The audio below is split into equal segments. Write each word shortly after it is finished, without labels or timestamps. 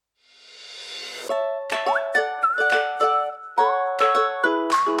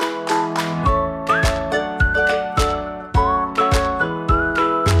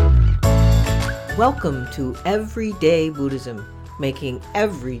Welcome to Everyday Buddhism, making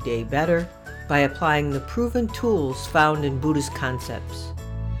every day better by applying the proven tools found in Buddhist concepts.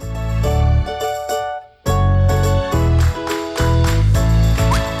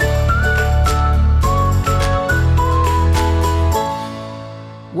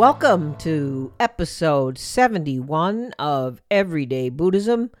 Welcome to episode 71 of Everyday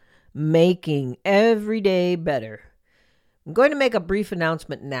Buddhism, making every day better. I'm going to make a brief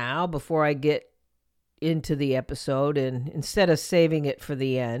announcement now before I get into the episode, and instead of saving it for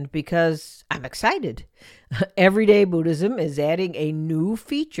the end, because I'm excited. Everyday Buddhism is adding a new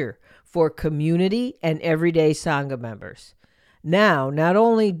feature for community and everyday Sangha members. Now, not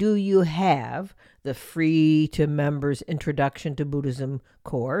only do you have the free to members Introduction to Buddhism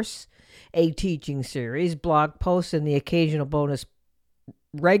course, a teaching series, blog posts, and the occasional bonus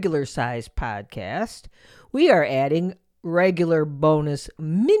regular size podcast, we are adding regular bonus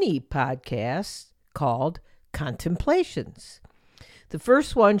mini podcasts called Contemplations. The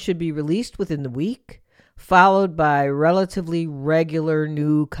first one should be released within the week, followed by relatively regular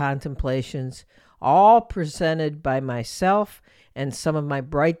new contemplations, all presented by myself and some of my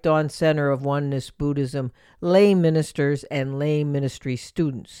Bright Dawn Center of Oneness Buddhism lay ministers and lay ministry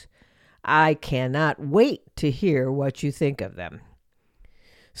students. I cannot wait to hear what you think of them.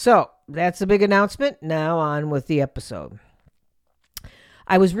 So, that's a big announcement. Now on with the episode.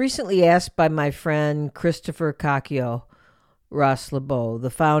 I was recently asked by my friend Christopher Kakio Ross-Lebeau,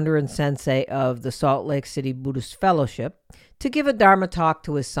 the founder and sensei of the Salt Lake City Buddhist Fellowship, to give a Dharma talk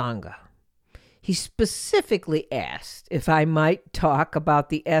to his Sangha. He specifically asked if I might talk about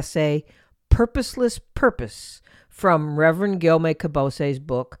the essay Purposeless Purpose from Reverend Gyomay Kabose's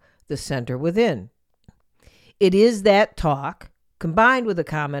book, The Center Within. It is that talk, combined with a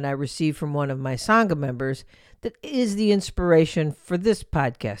comment I received from one of my Sangha members, that is the inspiration for this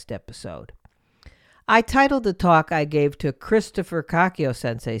podcast episode. I titled the talk I gave to Christopher Kakio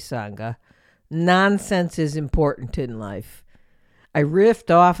Sensei Sangha, Nonsense is Important in Life. I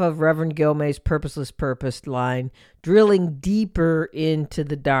riffed off of Reverend Gyomay's Purposeless Purpose line, drilling deeper into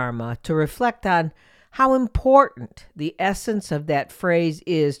the Dharma to reflect on how important the essence of that phrase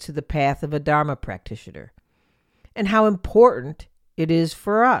is to the path of a Dharma practitioner, and how important it is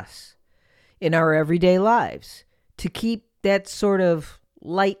for us in our everyday lives to keep that sort of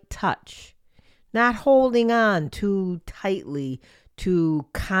light touch, not holding on too tightly to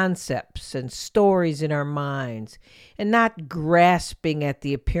concepts and stories in our minds, and not grasping at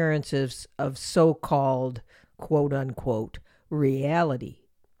the appearances of so-called, quote-unquote, reality.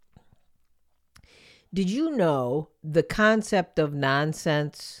 Did you know the concept of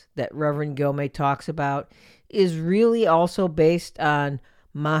nonsense that Reverend Gyomay talks about is really also based on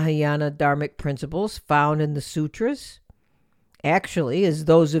Mahayana Dharmic principles found in the sutras? Actually, as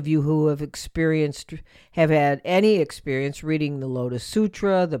those of you who have had any experience reading the Lotus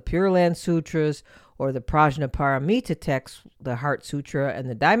Sutra, the Pure Land Sutras, or the Prajnaparamita texts, the Heart Sutra and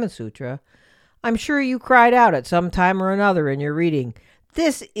the Diamond Sutra, I'm sure you cried out at some time or another in your reading,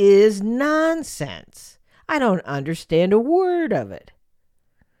 "This is nonsense. I don't understand a word of it."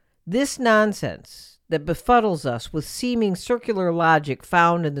 This nonsense that befuddles us with seeming circular logic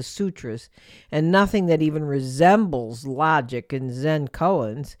found in the sutras and nothing that even resembles logic in Zen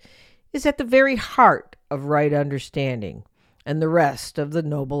koans is at the very heart of right understanding and the rest of the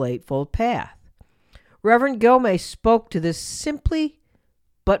Noble Eightfold Path. Reverend Gyomay spoke to this simply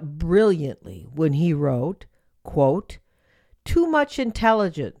but brilliantly when he wrote, quote, "Too much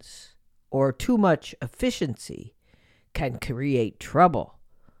intelligence or too much efficiency can create trouble.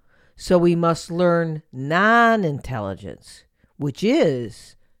 So we must learn non-intelligence, which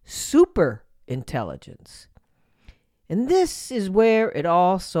is super-intelligence." And this is where it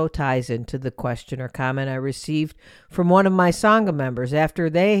also ties into the question or comment I received from one of my Sangha members after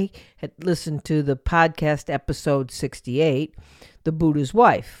they had listened to the podcast episode 68, The Buddha's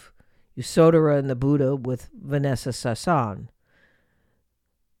Wife, Yasodhara and the Buddha with Vanessa Sasson.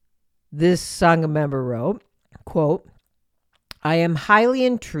 This Sangha member wrote, quote, "I am highly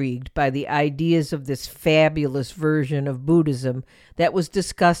intrigued by the ideas of this fabulous version of Buddhism that was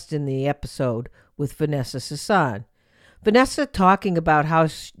discussed in the episode with Vanessa Sasson. Vanessa talking about how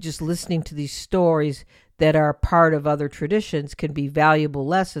just listening to these stories that are part of other traditions can be valuable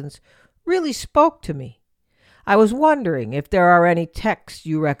lessons really spoke to me. I was wondering if there are any texts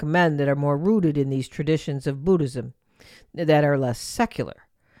you recommend that are more rooted in these traditions of Buddhism, that are less secular.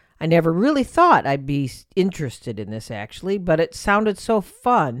 I never really thought I'd be interested in this, actually, but it sounded so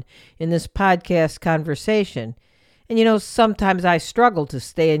fun in this podcast conversation. And, sometimes I struggle to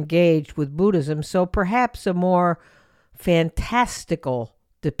stay engaged with Buddhism, so perhaps a more fantastical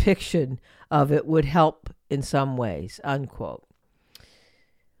depiction of it would help in some ways, unquote.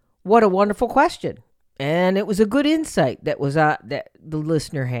 What a wonderful question. And it was a good insight that the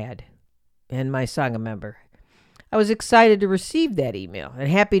listener had and my Sangha member. I was excited to receive that email and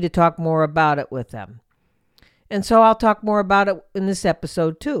happy to talk more about it with them. And so I'll talk more about it in this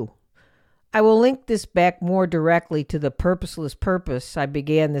episode too. I will link this back more directly to the purposeless purpose I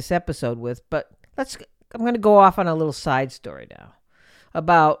began this episode with, but I'm going to go off on a little side story now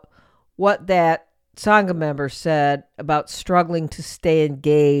about what that Sangha member said about struggling to stay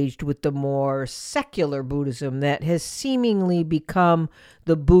engaged with the more secular Buddhism that has seemingly become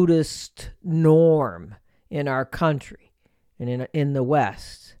the Buddhist norm in our country and in the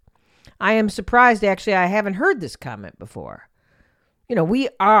West. I am surprised, actually, I haven't heard this comment before. We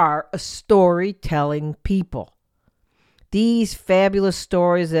are a storytelling people. These fabulous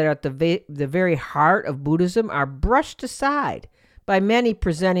stories that are at the very heart of Buddhism are brushed aside by many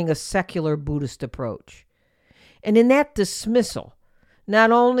presenting a secular Buddhist approach. And in that dismissal,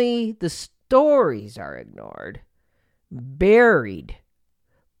 not only the stories are ignored, buried,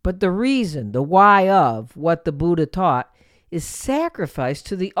 but the reason, the why of what the Buddha taught is sacrificed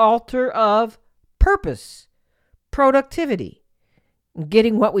to the altar of purpose, productivity, and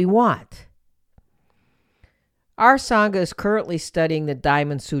getting what we want. Our Sangha is currently studying the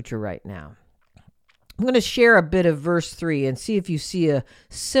Diamond Sutra right now. I'm going to share a bit of verse 3 and see if you see a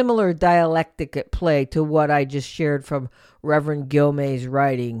similar dialectic at play to what I just shared from Reverend Gyomei's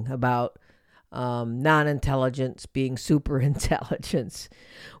writing about non-intelligence being superintelligence.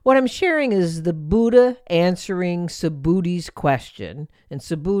 What I'm sharing is the Buddha answering Subhuti's question, and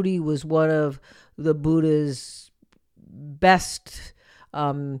Subhuti was one of the Buddha's best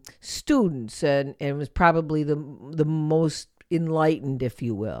students and was probably the most enlightened, if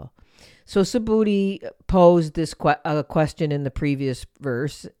you will. So Subhuti posed this question in the previous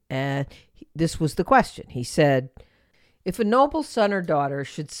verse, and this was the question. He said, if a noble son or daughter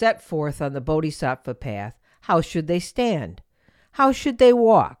should set forth on the bodhisattva path, how should they stand? How should they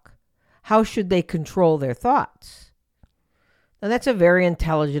walk? How should they control their thoughts? Now that's a very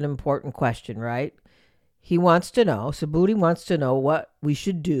intelligent, important question, right? Subhuti wants to know what we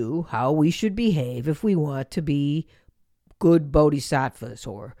should do, how we should behave if we want to be good bodhisattvas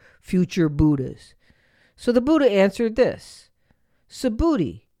or future Buddhas. So the Buddha answered this: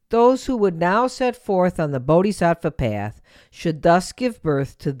 Subhuti, those who would now set forth on the bodhisattva path should thus give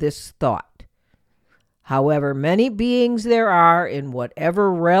birth to this thought. However many beings there are in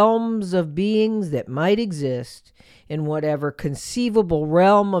whatever realms of beings that might exist, in whatever conceivable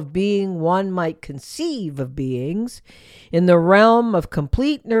realm of being one might conceive of beings, in the realm of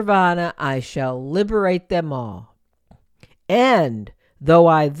complete nirvana I shall liberate them all. And though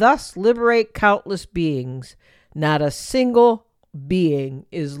I thus liberate countless beings, not a single being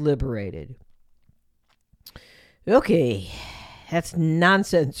is liberated. Okay, that's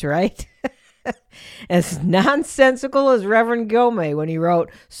nonsense, right? As nonsensical as Reverend Gyomei when he wrote,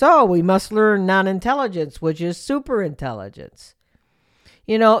 so we must learn non-intelligence, which is superintelligence.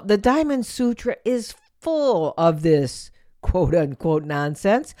 The Diamond Sutra is full of this quote-unquote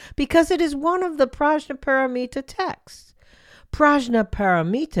nonsense because it is one of the Prajnaparamita texts.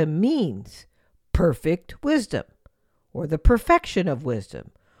 Prajnaparamita means perfect wisdom, or the perfection of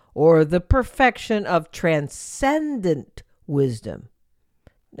wisdom, or the perfection of transcendent wisdom.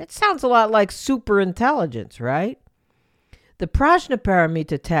 That sounds a lot like superintelligence, right? The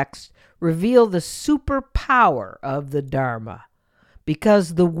Prajnaparamita texts reveal the superpower of the Dharma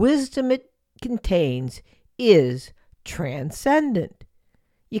because the wisdom it contains is transcendent.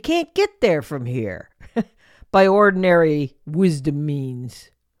 You can't get there from here by ordinary wisdom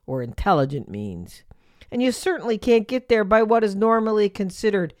means or intelligent means. And you certainly can't get there by what is normally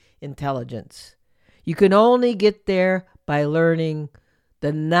considered intelligence. You can only get there by learning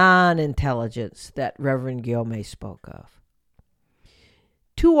the non-intelligence that Reverend Gyomei spoke of.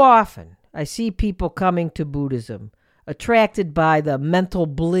 Too often, I see people coming to Buddhism attracted by the mental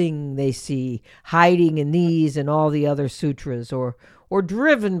bling they see hiding in these and all the other sutras, or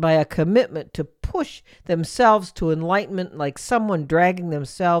driven by a commitment to push themselves to enlightenment like someone dragging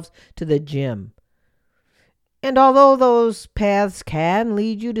themselves to the gym. And although those paths can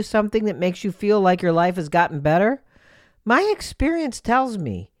lead you to something that makes you feel like your life has gotten better, my experience tells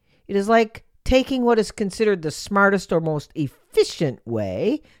me it is like taking what is considered the smartest or most efficient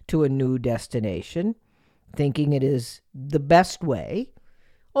way to a new destination, thinking it is the best way,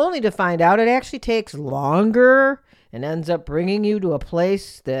 only to find out it actually takes longer and ends up bringing you to a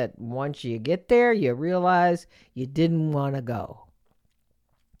place that once you get there, you realize you didn't want to go.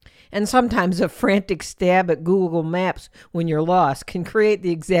 And sometimes a frantic stab at Google Maps when you're lost can create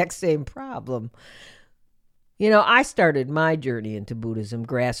the exact same problem. I started my journey into Buddhism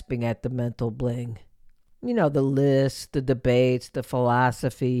grasping at the mental bling. The lists, the debates, the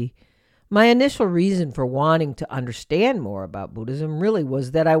philosophy. My initial reason for wanting to understand more about Buddhism really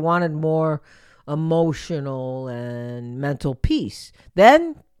was that I wanted more emotional and mental peace.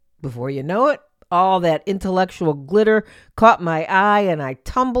 Then, before you know it, all that intellectual glitter caught my eye and I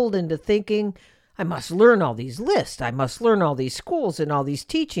tumbled into thinking, I must learn all these lists. I must learn all these schools and all these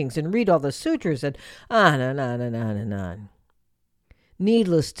teachings and read all the sutras and on and on and on and on.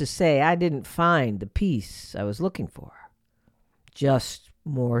 Needless to say, I didn't find the peace I was looking for. Just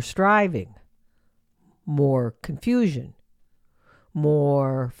more striving, more confusion,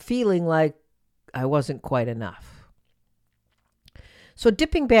 more feeling like I wasn't quite enough. So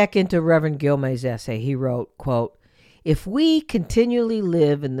dipping back into Reverend Gyome's essay, he wrote, quote, "If we continually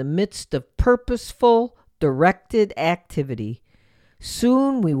live in the midst of purposeful, directed activity,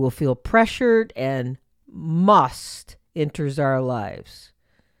 soon we will feel pressured and must enters our lives.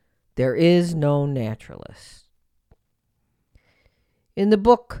 There is no naturalist." In the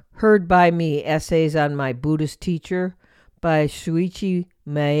book Heard by Me, Essays on My Buddhist Teacher by Shuichi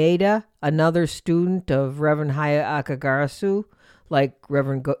Maeda, another student of Reverend Haya Akagarasu, like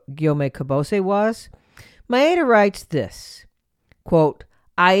Reverend Gyome Kabose was, Maeda writes this, quote,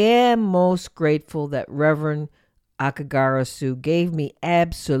 "I am most grateful that Reverend Akagarasu gave me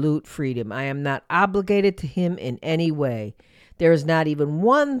absolute freedom. I am not obligated to him in any way. There is not even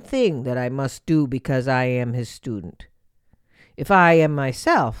one thing that I must do because I am his student. If I am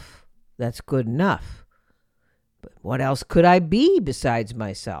myself, that's good enough. But what else could I be besides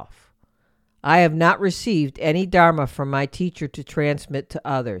myself? I have not received any dharma from my teacher to transmit to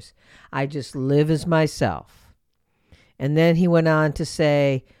others. I just live as myself." And then he went on to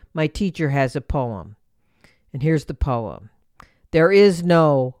say, my teacher has a poem. And here's the poem. "There is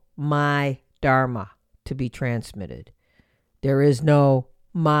no my dharma to be transmitted. There is no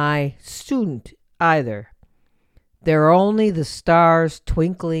my student either. There are only the stars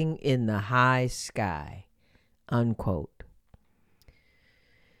twinkling in the high sky." Unquote.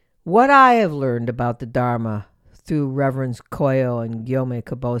 What I have learned about the Dharma through Reverends Koyo and Gyome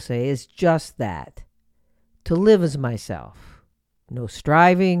Kabose is just that. To live as myself. No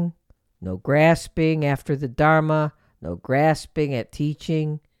striving, no grasping after the Dharma, no grasping at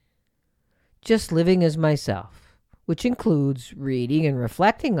teaching. Just living as myself, which includes reading and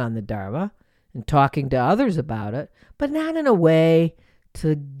reflecting on the Dharma and talking to others about it, but not in a way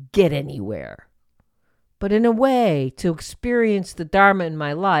to get anywhere, but in a way to experience the Dharma in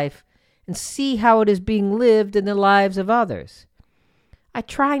my life and see how it is being lived in the lives of others. I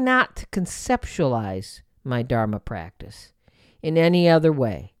try not to conceptualize my Dharma practice in any other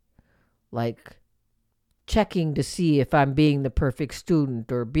way, like checking to see if I'm being the perfect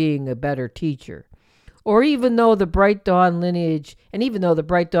student or being a better teacher. Or even though the Bright Dawn lineage,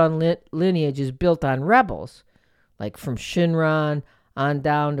 is built on rebels, like from Shinran on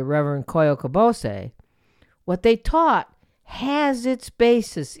down to Reverend Koyo Kabose, what they taught has its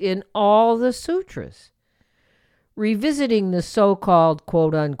basis in all the sutras. Revisiting the so-called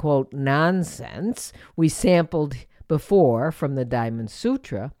quote-unquote nonsense we sampled before from the Diamond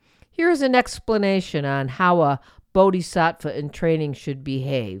Sutra, here's an explanation on how a bodhisattva in training should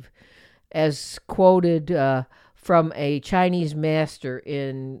behave, as quoted from a Chinese master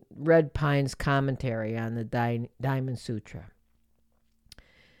in Red Pine's commentary on the Diamond Sutra.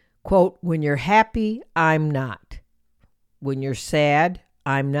 Quote, "When you're happy, I'm not. When you're sad,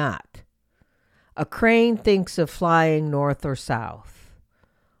 I'm not. A crane thinks of flying north or south.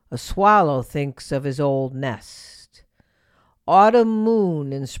 A swallow thinks of his old nest. Autumn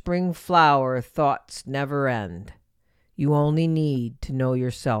moon and spring flower thoughts never end. You only need to know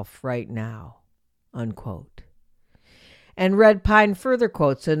yourself right now." Unquote. And Red Pine further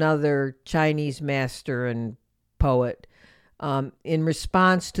quotes another Chinese master and poet in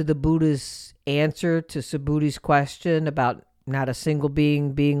response to the Buddha's answer to Subhuti's question about not a single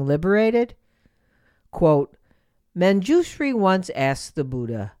being being liberated. Quote, "Manjushri once asked the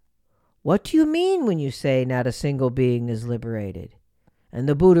Buddha, 'What do you mean when you say not a single being is liberated?' And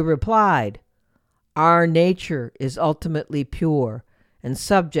the Buddha replied, 'Our nature is ultimately pure and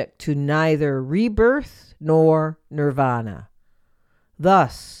subject to neither rebirth nor nirvana.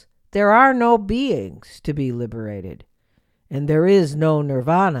 Thus, there are no beings to be liberated, and there is no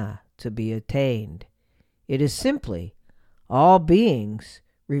nirvana to be attained. It is simply all beings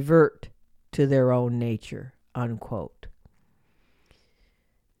revert to their own nature." Unquote.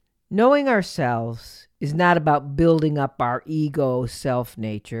 Knowing ourselves is not about building up our ego self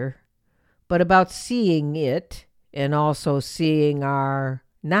nature. but about seeing it and also seeing our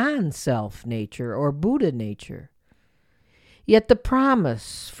non-self nature or Buddha nature. Yet the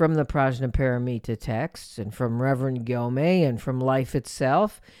promise from the Prajnaparamita texts and from Reverend Gyomay and from life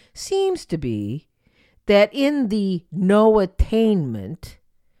itself seems to be that in the no attainment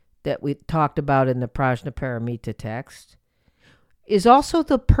that we talked about in the Prajnaparamita text is also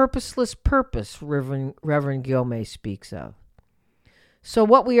the purposeless purpose Reverend Gyomay speaks of. So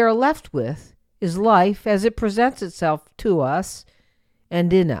what we are left with is life as it presents itself to us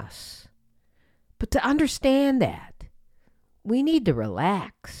and in us. But to understand that, we need to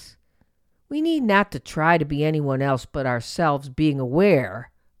relax. We need not to try to be anyone else but ourselves, being aware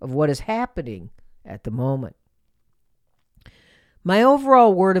of what is happening at the moment. My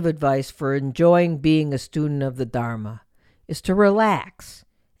overall word of advice for enjoying being a student of the Dharma is to relax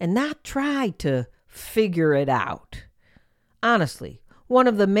and not try to figure it out. Honestly, one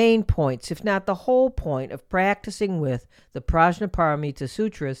of the main points, if not the whole point, of practicing with the Prajnaparamita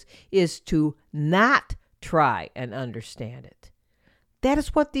Sutras is to not try and understand it. That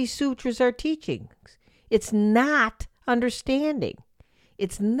is what these sutras are teaching. It's not understanding.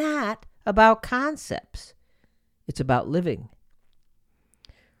 It's not about concepts. It's about living.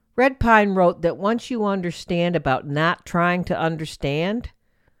 Red Pine wrote that once you understand about not trying to understand,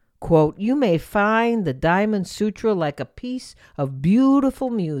 quote, you may find the Diamond Sutra like a piece of beautiful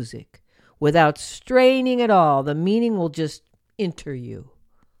music. Without straining at all, the meaning will just enter you,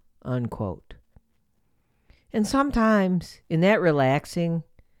 unquote. And sometimes in that relaxing,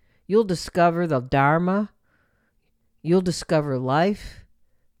 you'll discover the Dharma, you'll discover life,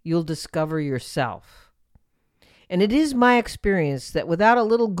 you'll discover yourself. And it is my experience that without a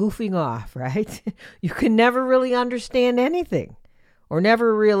little goofing off, right, you can never really understand anything or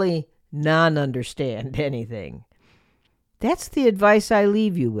never really non-understand anything. That's the advice I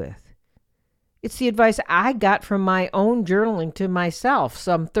leave you with. It's the advice I got from my own journaling to myself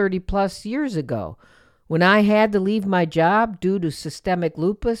some 30 plus years ago when I had to leave my job due to systemic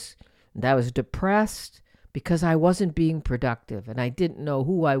lupus and I was depressed because I wasn't being productive and I didn't know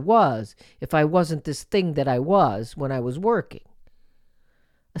who I was if I wasn't this thing that I was when I was working.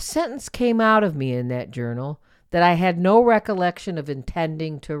 A sentence came out of me in that journal that I had no recollection of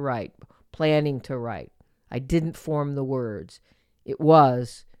intending to write, planning to write. I didn't form the words. It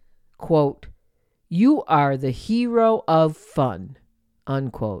was, quote, you are the hero of fun,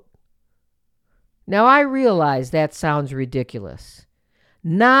 unquote. Now I realize that sounds ridiculous.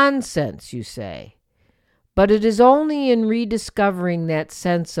 Nonsense, you say. But it is only in rediscovering that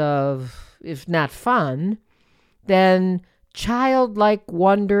sense of, if not fun, then childlike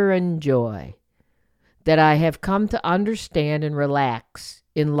wonder and joy that I have come to understand and relax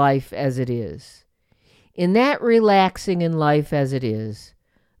in life as it is. In that relaxing in life as it is,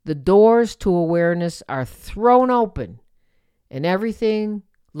 the doors to awareness are thrown open and everything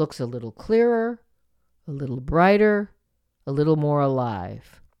looks a little clearer, a little brighter, a little more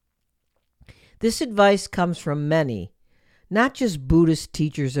alive. This advice comes from many, not just Buddhist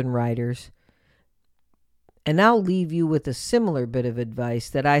teachers and writers. And I'll leave you with a similar bit of advice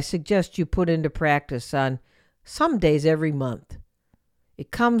that I suggest you put into practice on some days every month.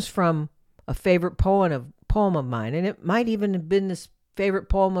 It comes from a favorite poem of mine, and it might even have been this favorite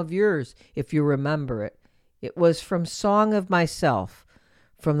poem of yours if you remember it. It was from Song of Myself,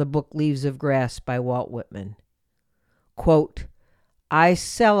 from the book Leaves of Grass by Walt Whitman. Quote, I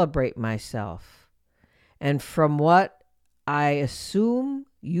celebrate myself, and from what I assume,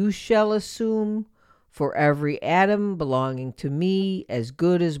 you shall assume, for every atom belonging to me as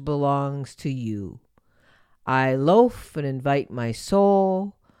good as belongs to you. I loaf and invite my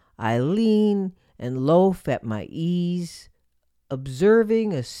soul, I lean and loaf at my ease,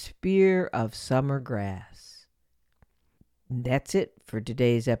 observing a spear of summer grass. And that's it for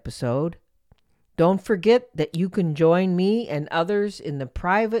today's episode. Don't forget that you can join me and others in the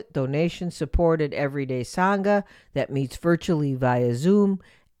private donation-supported Everyday Sangha that meets virtually via Zoom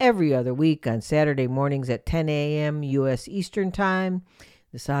every other week on Saturday mornings at 10 a.m. U.S. Eastern Time.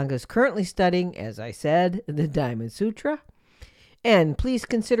 The Sangha is currently studying, as I said, the Diamond Sutra. And please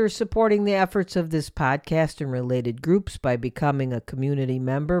consider supporting the efforts of this podcast and related groups by becoming a community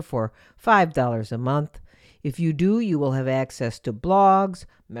member for $5 a month. If you do, you will have access to blogs,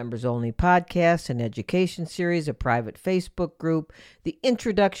 members-only podcasts, an education series, a private Facebook group, the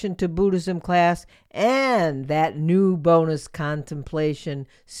Introduction to Buddhism class, and that new bonus contemplation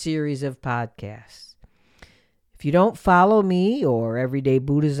series of podcasts. If you don't follow me or Everyday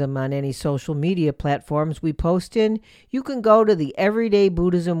Buddhism on any social media platforms we post in, you can go to the Everyday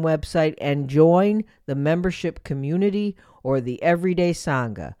Buddhism website and join the membership community or the Everyday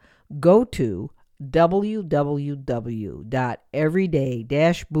Sangha. go to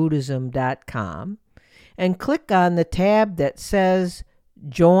www.everyday-buddhism.com and click on the tab that says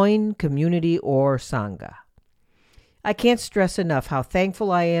Join Community or Sangha. I can't stress enough how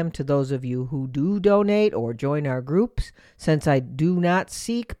thankful I am to those of you who do donate or join our groups, since I do not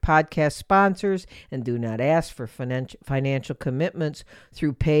seek podcast sponsors and do not ask for financial commitments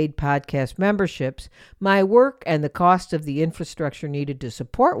through paid podcast memberships. My work and the cost of the infrastructure needed to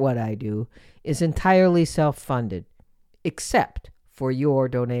support what I do is entirely self-funded, except for your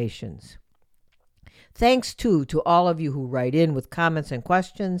donations. Thanks, too, to all of you who write in with comments and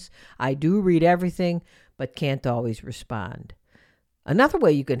questions. I do read everything, but can't always respond. Another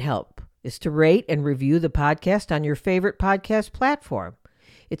way you can help is to rate and review the podcast on your favorite podcast platform.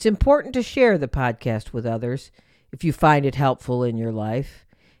 It's important to share the podcast with others if you find it helpful in your life.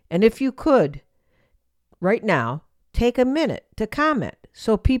 And if you could, right now, take a minute to comment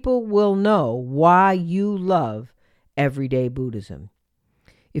so people will know why you love Everyday Buddhism.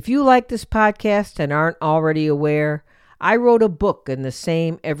 If you like this podcast and aren't already aware, I wrote a book in the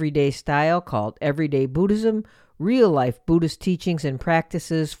same everyday style called Everyday Buddhism, Real-Life Buddhist Teachings and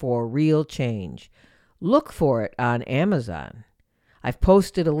Practices for Real Change. Look for it on Amazon. I've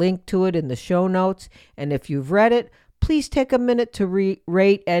posted a link to it in the show notes, and if you've read it, please take a minute to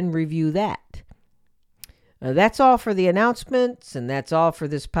rate and review that. That's all for the announcements, and that's all for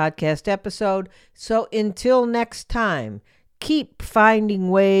this podcast episode. So until next time, keep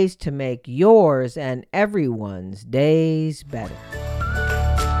finding ways to make yours and everyone's days better.